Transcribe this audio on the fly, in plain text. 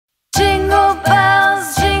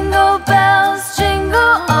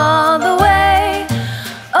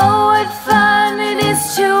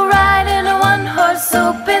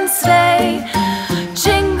sleigh.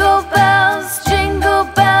 Jingle bells,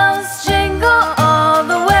 jingle all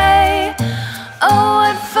the way. Oh,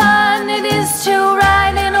 what fun it is to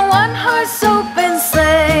ride in a one-horse open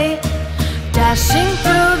sleigh. Dashing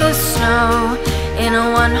through the snow in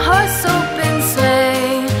a one-horse open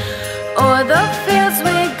sleigh. O'er the fields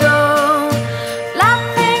we go,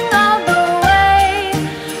 laughing all the way.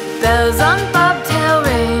 Bells on bobtail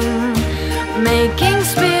ring, making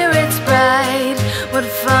spirits bright. What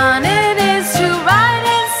fun it is to ride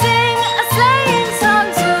and sing a sleighing song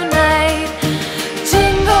tonight.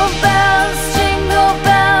 Jingle bells,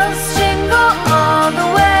 jingle all the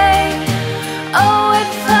way. Oh,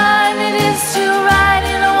 what fun it is to ride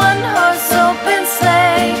in a one-horse open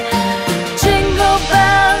sleigh. Jingle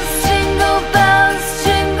bells,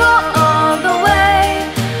 jingle all the way.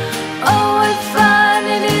 Oh, what fun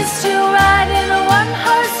it is to ride in a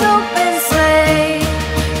one-horse open sleigh.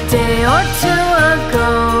 Day or two ago,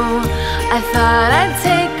 I thought I'd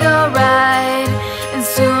take a ride, and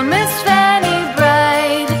soon Miss Fanny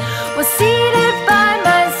Bright was seated by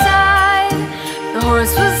my side. The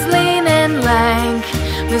horse was lean and lank,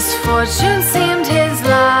 misfortune seemed his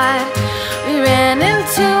lot. We ran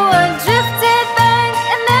into a drifted bank,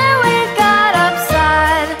 and there we got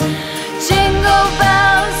upside. Jingle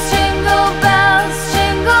bells,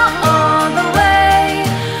 jingle all the way.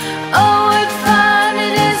 Oh, what fun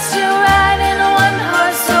it is to ride in a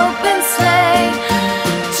one-horse open sleigh.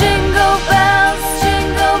 Jingle bells,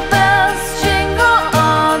 jingle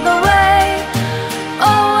all the way.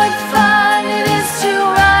 Oh, what fun it is to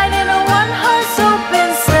ride in a one-horse open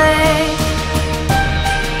sleigh.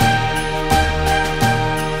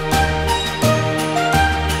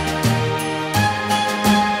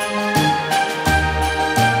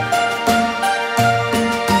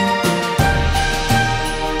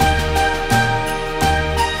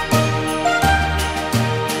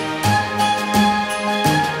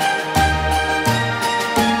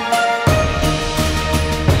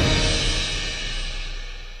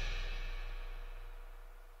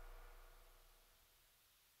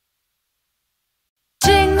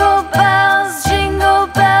 Jingle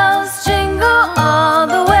bells, jingle all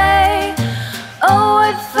the way. Oh,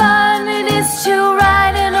 what fun it is to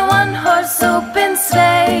ride in a one-horse open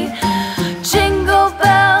sleigh. Jingle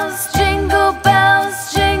bells,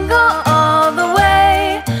 jingle all the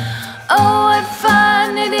way. Oh, what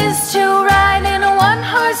fun it is to ride in a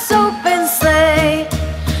one-horse open sleigh.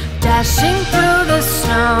 Dashing through the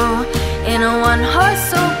snow in a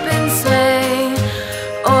one-horse open sleigh.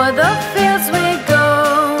 O'er the fields we go,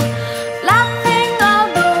 laughing all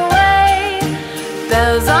the way.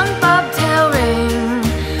 Bells on bobtail ring,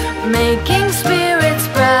 making spirits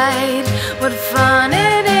bright. What fun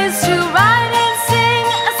it is to ride and sing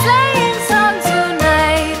a sleighing song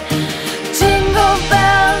tonight. Jingle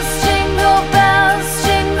bells,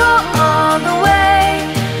 jingle all the way.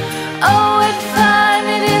 Oh, what fun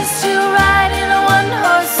it is to ride in a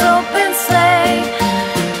one-horse open sleigh.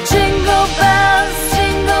 Jingle bells,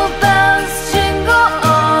 jingle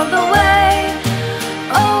all the way.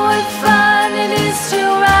 Oh, what fun it is to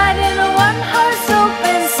ride in a one-horse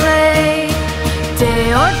open sleigh. Day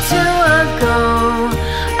or two ago,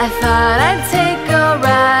 I thought I'd take a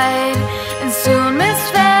ride, and soon Miss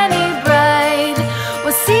Fanny Bright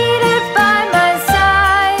was seated by my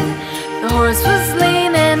side. The horse was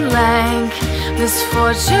lean and lank,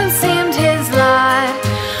 misfortune seemed his lot.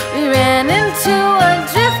 We ran into a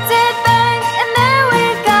drifted bank, and there we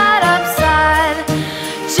got upside.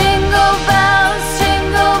 Jingle bells,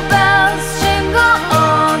 jingle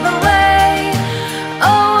all the way.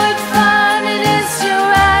 Oh, what fun it is to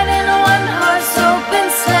ride in a one-horse open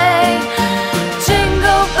sleigh.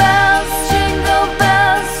 Jingle bells,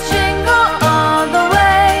 jingle all the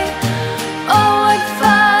way. Oh, what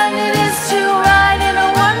fun it is to ride in a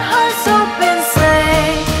one-horse open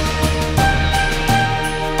sleigh.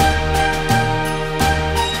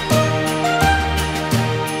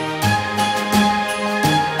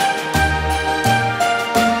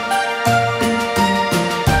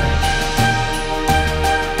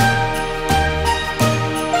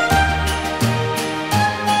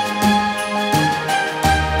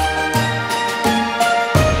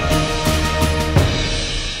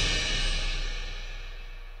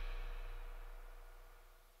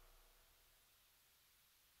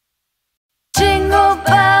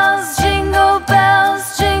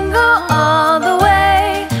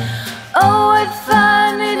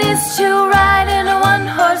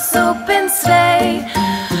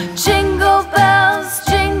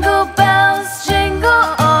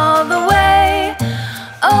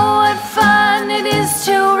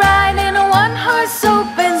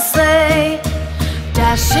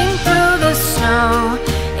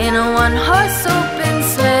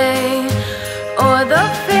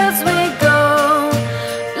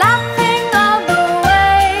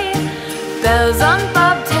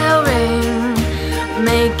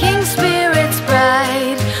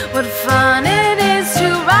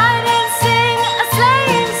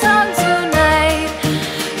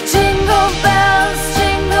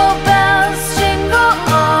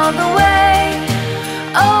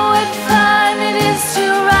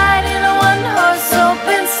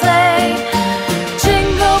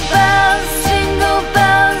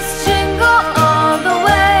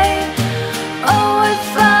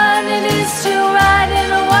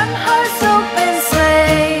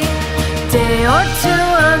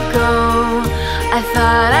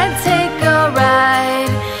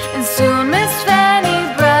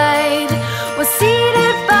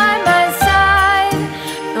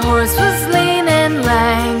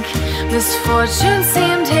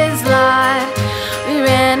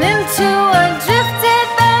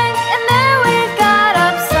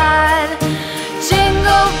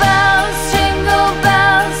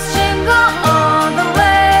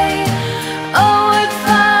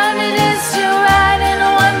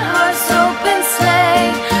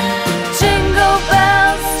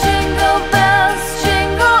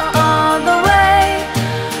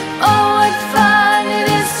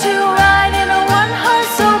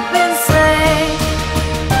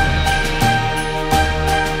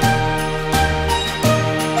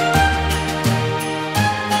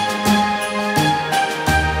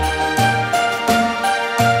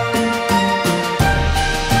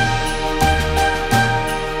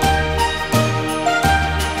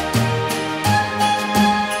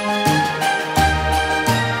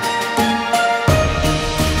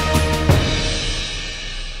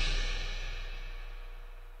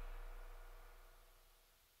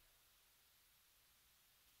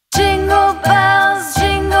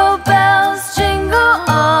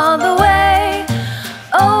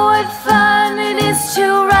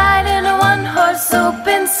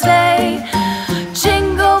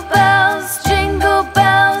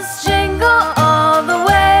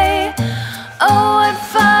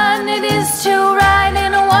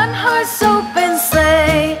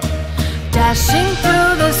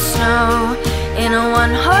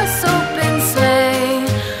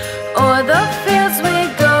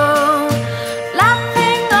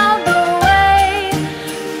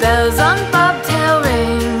 bobtail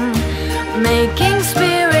ring, making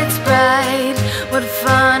spirits bright. What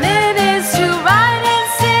fun it is to ride and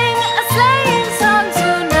sing a sleighing song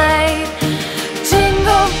tonight.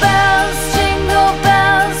 Jingle bells, jingle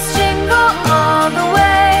bells, jingle all the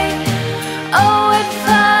way. Oh, what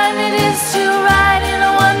fun it is to ride in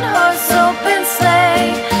a one-horse open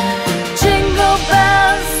sleigh. Jingle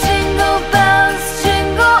bells, jingle bells,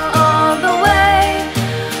 jingle all the way.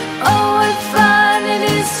 Oh, what fun it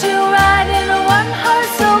is to ride in a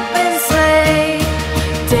one-horse open sleigh.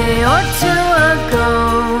 Day or two ago,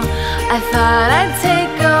 I thought I'd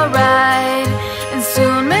take a ride, and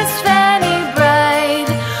soon Miss Fanny Bright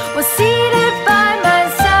was seated by my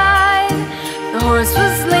side. The horse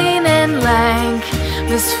was lean and lank,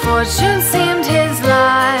 misfortune seemed his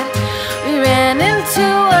lot. We ran into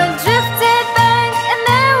a drifted bank, and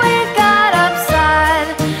there we got upside.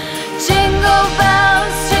 Jingle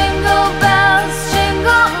bells, jingle bells,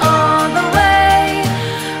 jingle all the way.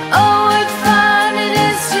 Oh, what fun it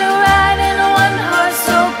is to ride in a one-horse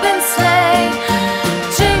open sleigh.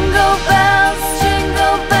 Jingle bells,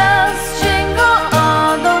 jingle bells, jingle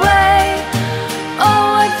all the way. Oh,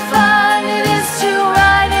 what fun it is to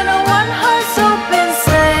ride in a one-horse open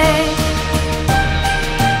sleigh.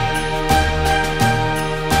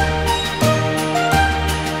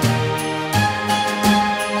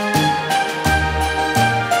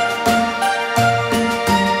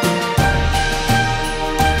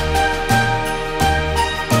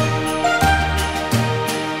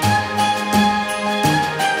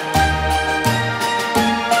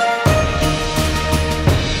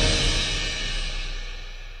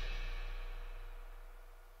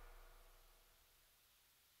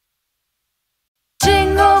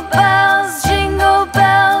 Jingle bells, jingle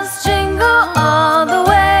bells, jingle all the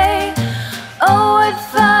way. Oh, what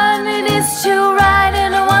fun it is to ride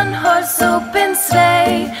in a one-horse open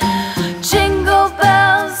sleigh. Jingle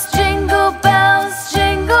bells, jingle bells,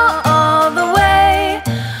 jingle all the way.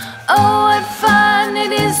 Oh, what fun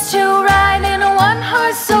it is to ride in a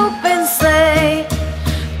one-horse open sleigh.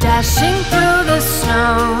 Dashing through the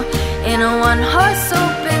snow in a one-horse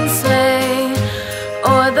open sleigh.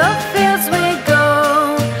 O'er the fields we go,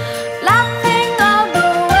 laughing all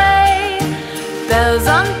the way. Bells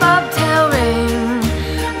on bobtail ring,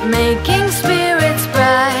 making spirits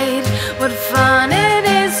bright. What fun it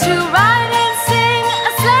is to ride and sing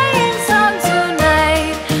a sleighing song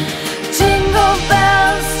tonight. Jingle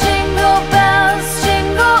bells, jingle bells,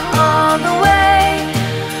 jingle all the way.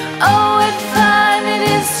 Oh, what fun it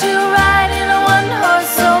is to ride in a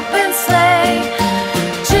one-horse open sleigh.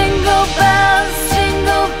 Jingle bells,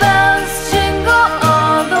 jingle bells, jingle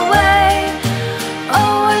all the way.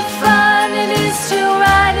 Oh, what fun it is to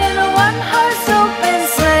ride in a one-horse open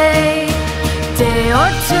sleigh. Day or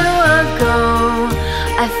two ago,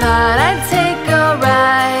 I thought I'd take a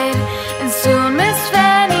ride, and soon Miss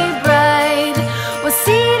Fanny Bright was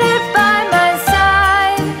seated by my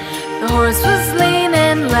side. The horse was lean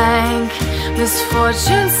and lank,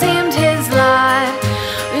 misfortune seemed his lot.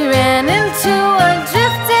 We ran into a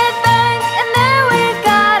drifted bank, and there we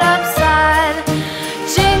got upside.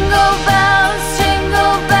 Jingle bells,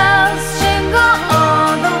 jingle bells, jingle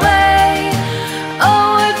all the way. Oh,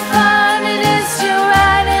 what fun it is to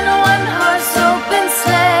ride in a one-horse open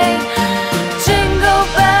sleigh. Jingle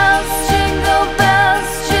bells, jingle bells,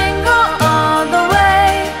 jingle all the way.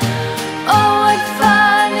 Oh, what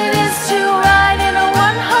fun it is to ride in a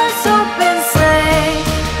one-horse open sleigh.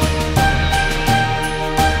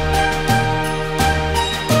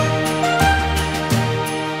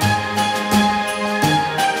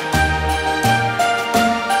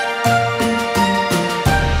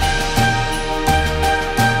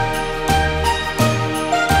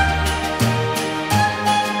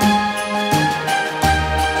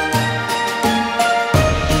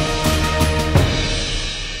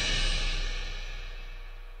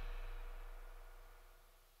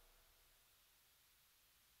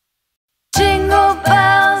 Jingle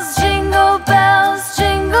bells, jingle bells,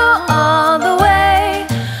 jingle all the way.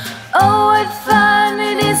 Oh, what fun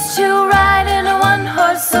it is to ride in a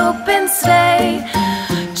one-horse open sleigh.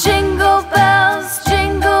 Jingle bells,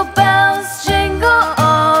 jingle bells, jingle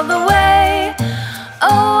all the way.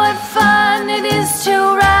 Oh, what fun it is to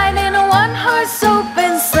ride in a one-horse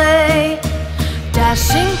open sleigh.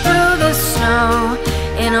 Dashing through the snow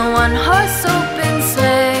in a one-horse open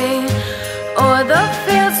sleigh. O'er the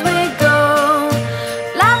fields we go,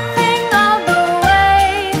 laughing all the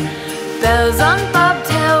way. Bells on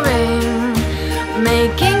bobtail ring,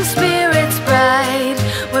 making spirits bright.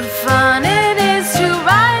 What fun it is to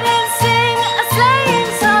ride and sing a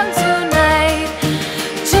sleighing song tonight.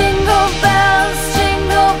 Jingle bells,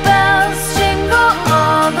 jingle bells,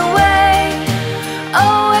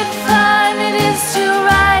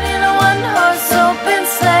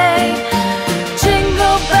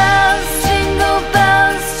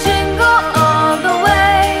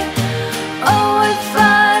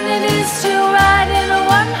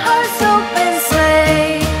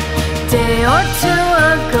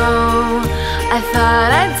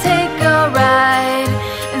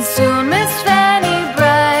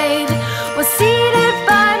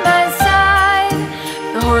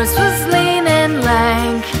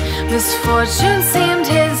 misfortune seemed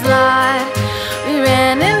his lot. We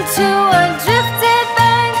ran into a drifted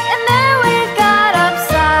bank, and there we got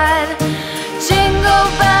upside. Jingle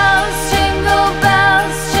bells,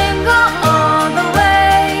 jingle all the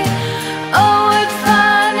way. Oh, what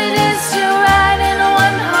fun it is to ride in a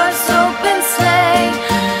one-horse open sleigh.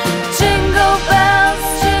 Jingle bells,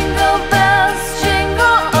 jingle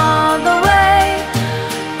all the way.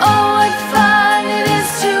 Oh, what fun it is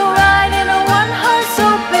to ride in a one-horse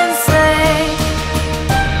open sleigh.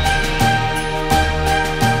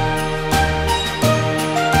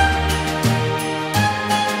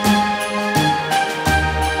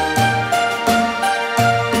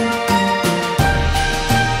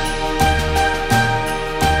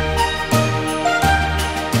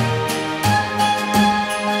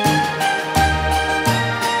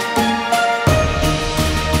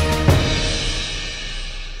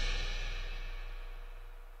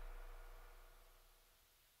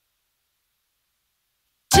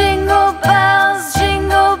 Jingle bells,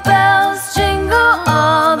 jingle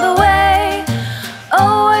all the way.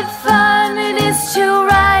 Oh, what fun it is to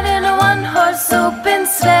ride in a one-horse open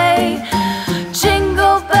sleigh.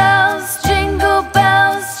 Jingle bells, jingle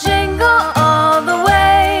all the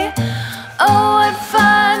way. Oh, what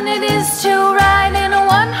fun it is to ride in a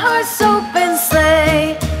one-horse open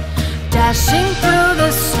sleigh. Dashing through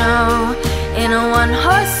the snow in a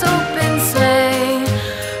one-horse open sleigh.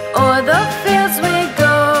 O'er the fields we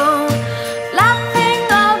go, laughing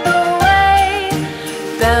all the way.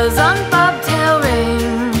 Bells on bobtail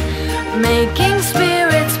ring, making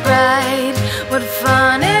spirits bright. What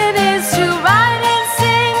fun it is to ride and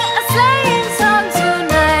sing a sleighing song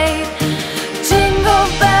tonight. Jingle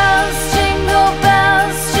bells, jingle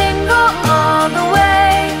all the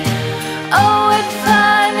way. Oh, what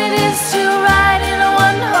fun it is to ride in a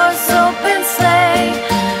one-horse open sleigh.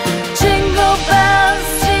 Jingle bells,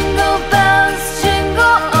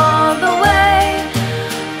 jingle all the way.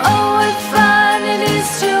 Oh, what fun it is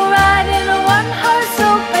to ride in a one-horse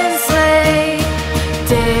open sleigh.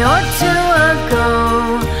 Day or two ago,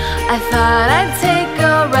 I thought I'd take a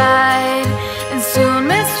ride, and soon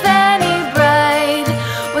Miss Fanny Bright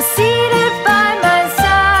was seated by my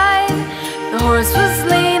side. The horse was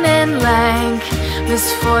lean and lank,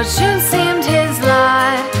 misfortune seemed his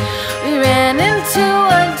lot. We ran into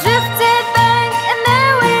a drifted bank, and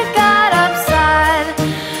there we got upside.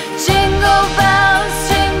 Jingle bells,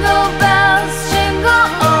 jingle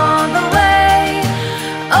all the way.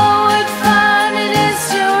 Oh, what fun it is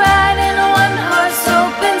to ride in a one-horse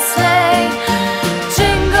open sleigh.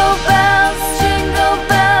 Jingle bells, jingle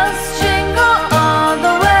all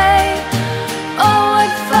the way. Oh,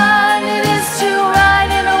 what fun it is to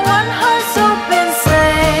ride in a one-horse open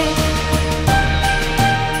sleigh.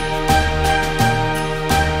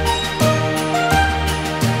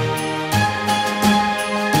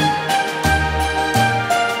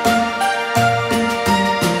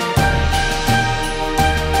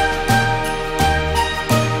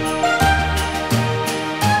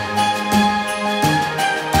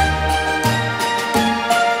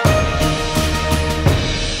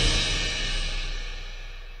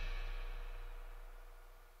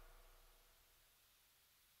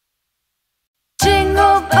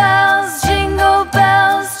 Jingle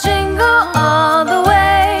bells, jingle all the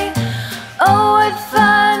way. Oh, what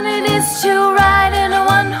fun it is to ride in a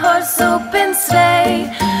one-horse open sleigh.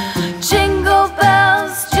 Jingle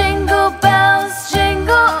bells,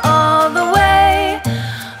 jingle all the way.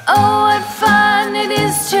 Oh, what fun it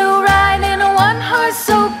is to ride in a one-horse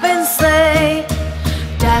open sleigh.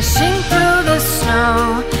 Dashing through the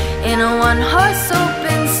snow in a one-horse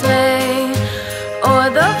open sleigh. O'er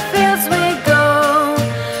the fields we go,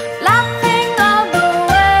 laughing all the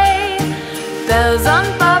way. Bells on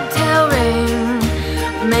bobtail ring,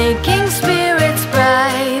 making spirits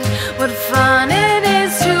bright. What fun it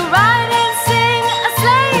is to ride and sing a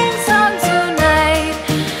sleighing song tonight.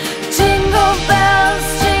 Jingle bells,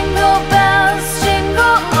 jingle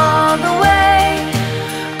all the way.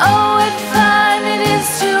 Oh, what fun it is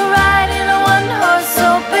to ride in a one-horse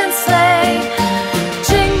open sleigh.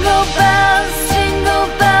 Jingle bells,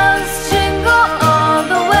 jingle all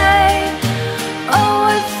the way. Oh,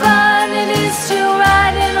 what fun it is to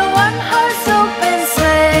ride in a one-horse open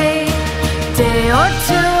sleigh. Day or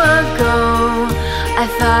two ago, I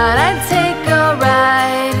thought I'd take a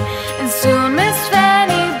ride, and soon Miss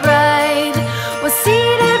Fanny Bright was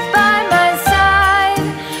seated by my side.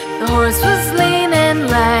 The horse was lean and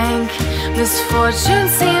lank, misfortune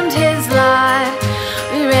seemed his lot.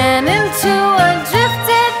 We ran into a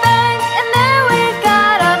drifted bank, and there we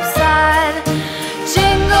got upside.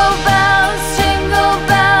 Jingle bells, jingle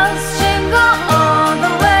all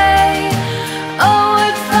the way.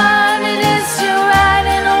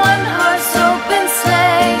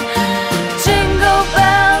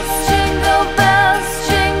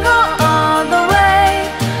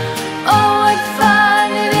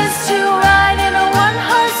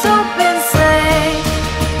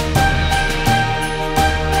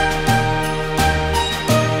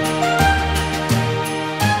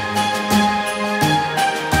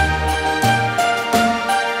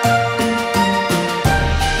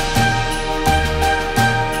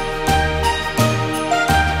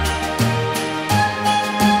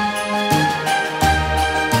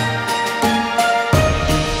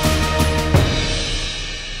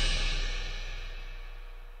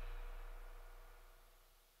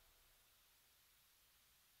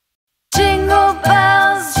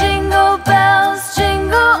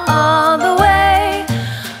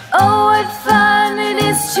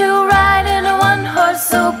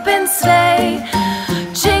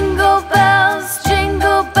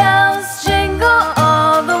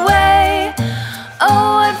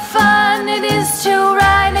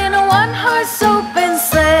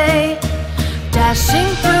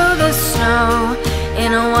 dashing through the snow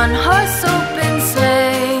in a one-horse open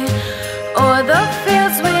sleigh. O'er the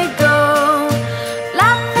fields we go,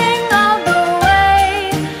 laughing all the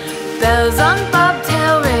way. Bells on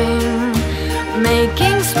bobtail ring,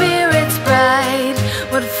 making spirits bright.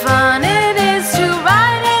 What fun it is to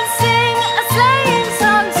ride and sing a sleighing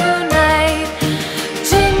song tonight.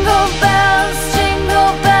 Jingle bells,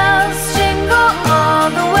 jingle bells, jingle all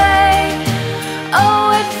the way.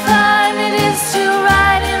 Oh, what fun it is to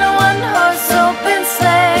ride in a one-horse open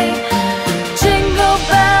sleigh. Jingle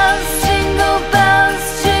bells, jingle bells,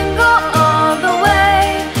 jingle all the way.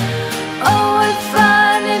 Oh, what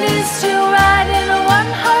fun it is to ride in a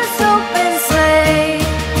one-horse open sleigh.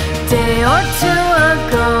 Day or two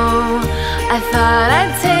ago, I thought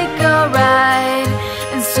I'd take a ride,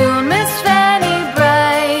 and soon Miss Fanny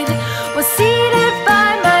Bright was seated by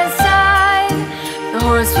my side. The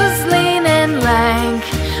horse was lean and lank,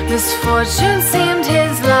 misfortune seemed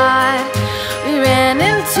his lot. We ran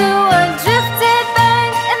into a drifted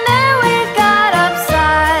bank, and there we got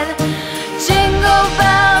upside. Jingle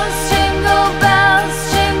bells, jingle bells,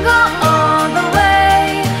 jingle all the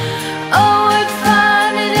way. Oh, what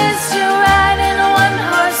fun it is to ride in a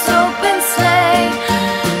one-horse open sleigh.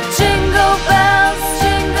 Jingle bells,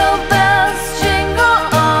 jingle bells, jingle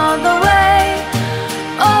all the way.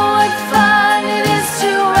 Oh, what fun it is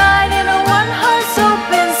to ride in a one-horse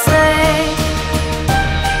open sleigh.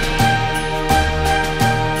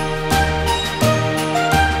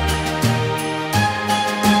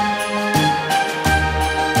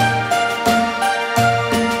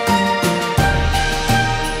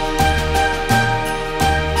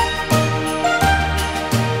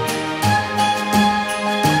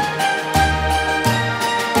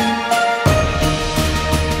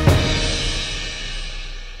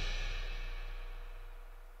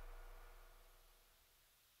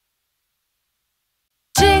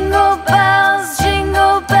 Jingle bells,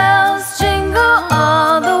 jingle bells, jingle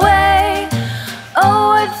all the way. Oh,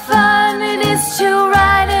 what fun it is to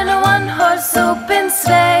ride in a one-horse open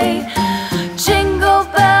sleigh. Jingle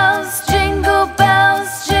bells, jingle bells,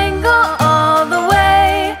 jingle all the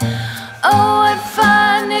way. Oh, what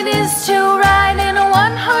fun it is to ride in a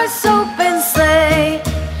one-horse open sleigh.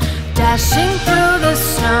 Dashing through the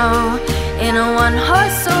snow in a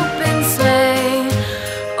one-horse open sleigh.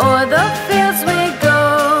 O'er the fields we go,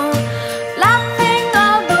 laughing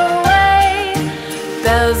all the way.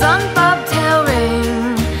 Bells on bobtail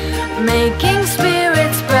ring, making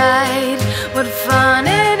spirits bright. What fun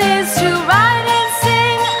it is to ride and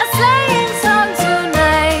sing a sleighing song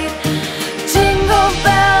tonight. Jingle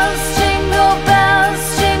bells, jingle bells,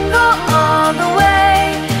 jingle all the way.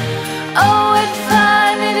 Oh, what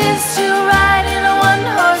fun it is to ride in a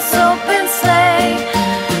one-horse open sleigh.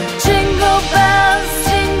 Jingle bells,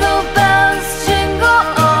 jingle bells, jingle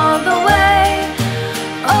all the way.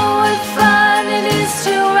 Oh, what fun it is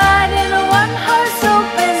to ride in a one-horse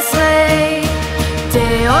open sleigh.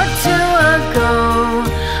 Day or two ago,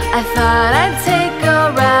 I thought I'd take a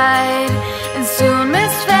ride, and soon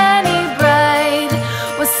Miss Fanny Bright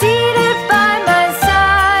was seated by my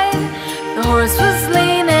side. The horse was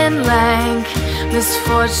lean and lank,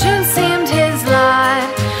 misfortune seemed his lot.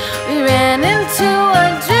 We ran into a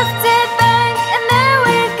drifted bank, and there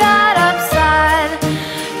we got upside.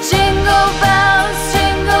 Jingle bells,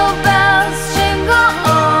 jingle bells, jingle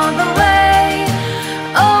all the way.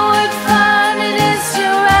 Oh, what fun it is to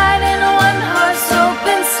ride in a one-horse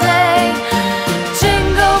open sleigh.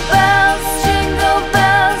 Jingle bells, jingle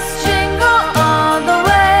bells, jingle all the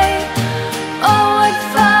way. Oh, what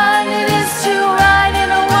fun it is to ride in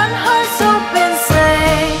a one-horse open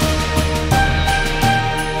sleigh.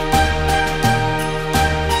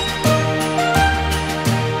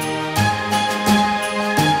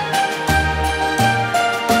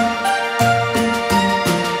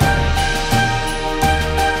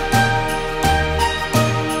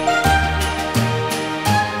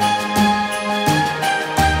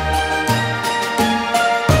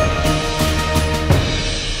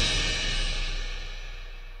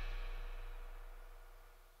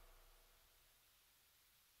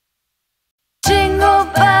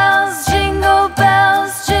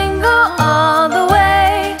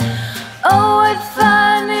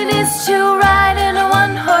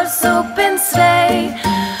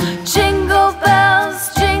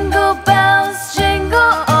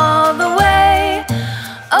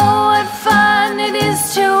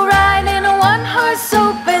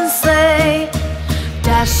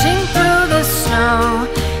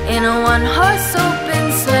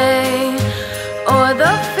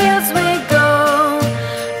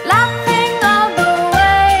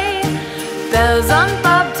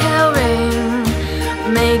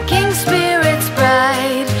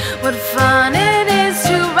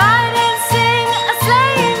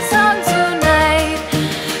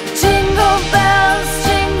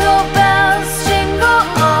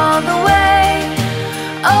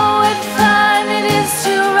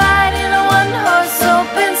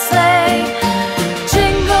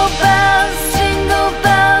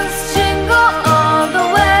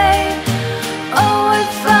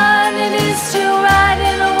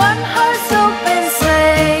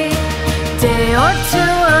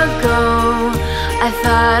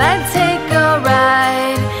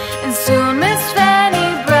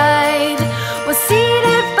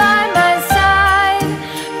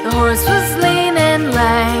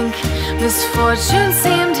 Misfortune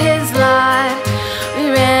seemed his lot. We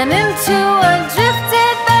ran into a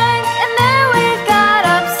drifted bank, and there we got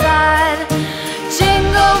upside.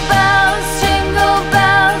 Jingle bells, jingle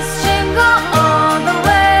all the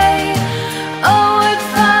way. Oh, what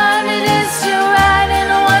fun it is to ride in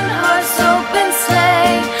a one-horse open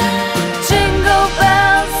sleigh. Jingle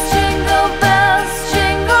bells, jingle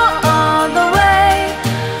all the way.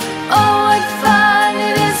 Oh, what fun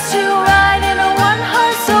it is to ride in a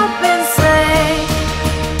one-horse open sleigh.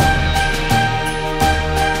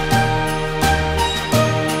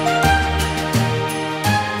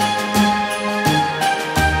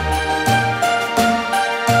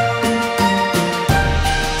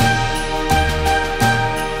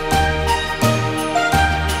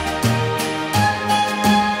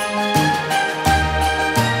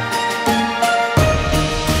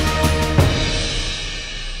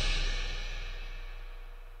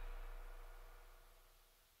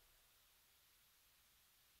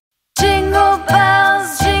 Jingle bells,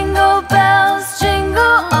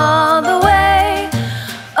 jingle all the way.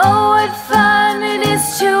 Oh, what fun it is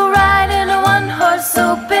to ride in a one-horse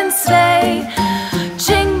open sleigh.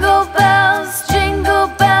 Jingle bells,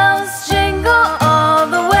 jingle all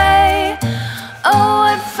the way. Oh,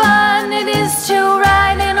 what fun it is to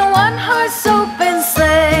ride in a one-horse open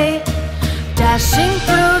sleigh. Dashing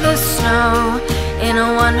through the snow in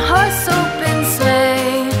a one-horse open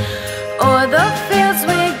sleigh. O'er the fields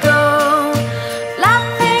we go,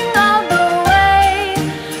 laughing all the way.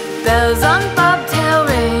 Bells on bobtail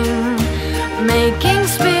ring, making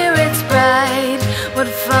spirits bright. What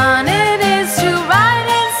fun it is to ride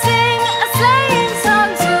and sing a sleighing song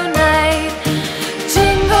tonight.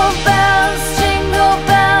 Jingle bells, jingle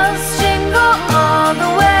all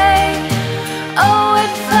the way. Oh,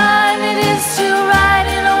 what fun it is to ride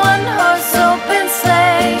in a one-horse open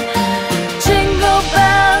sleigh. Jingle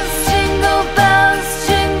bells,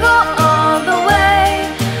 jingle all the way.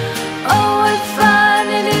 Oh, what fun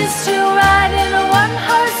it is to ride in a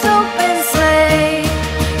one-horse open sleigh.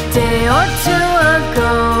 Day or two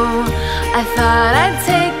ago, I thought I'd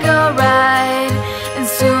take a ride, and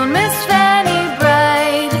soon Miss Fanny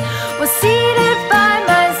Bright was seated by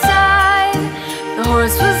my side. The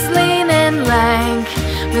horse was lean and lank,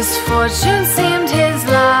 misfortune seemed his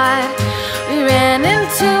lot. We ran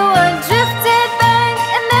into a drifted bank,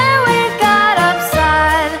 and there we got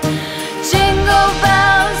upside. Jingle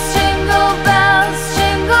bells, jingle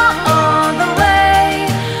all the way.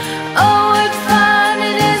 Oh, what fun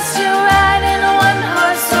it is to ride in a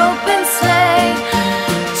one-horse open sleigh.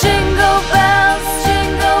 Jingle bells,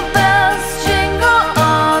 jingle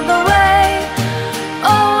all the way.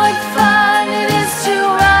 Oh, what fun it is to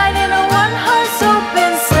ride in a one-horse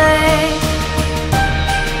open sleigh.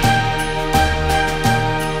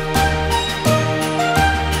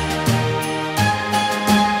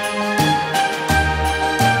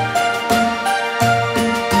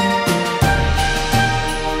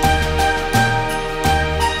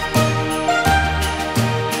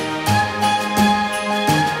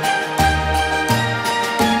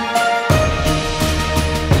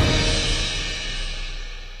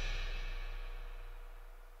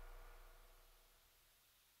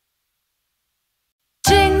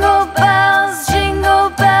 Jingle bells,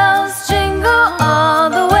 jingle all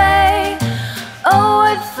the way. Oh,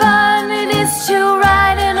 what fun it is to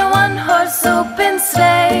ride in a one-horse open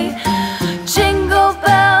sleigh. Jingle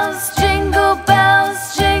bells,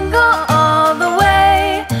 jingle all the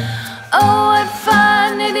way. Oh, what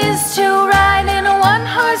fun it is to ride in a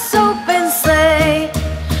one-horse open sleigh.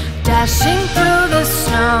 Dashing through the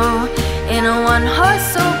snow in a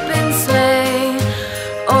one-horse open sleigh.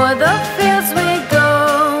 O'er the fields we go,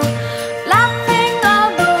 laughing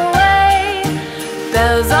all the way.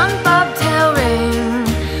 Bells on bobtail ring,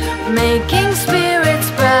 making spirits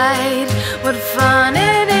bright. What fun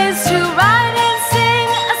it is to ride and sing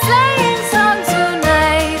a sleighing song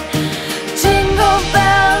tonight. Jingle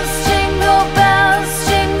bells,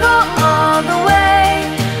 jingle all the way.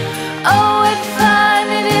 Oh, what fun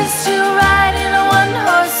it is to ride in a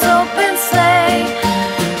one-horse open sleigh.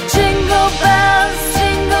 Jingle bells,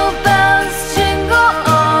 jingle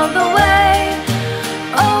all the way.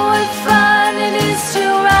 Oh, what fun it is to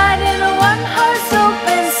ride in a one-horse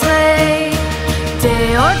open sleigh. Day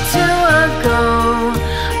or two ago,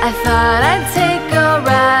 I thought I'd take a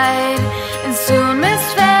ride, and soon Miss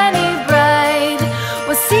Fanny Bright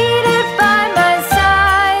was seated by my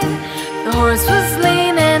side. The horse was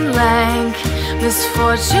lean and lank,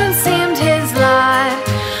 misfortune seemed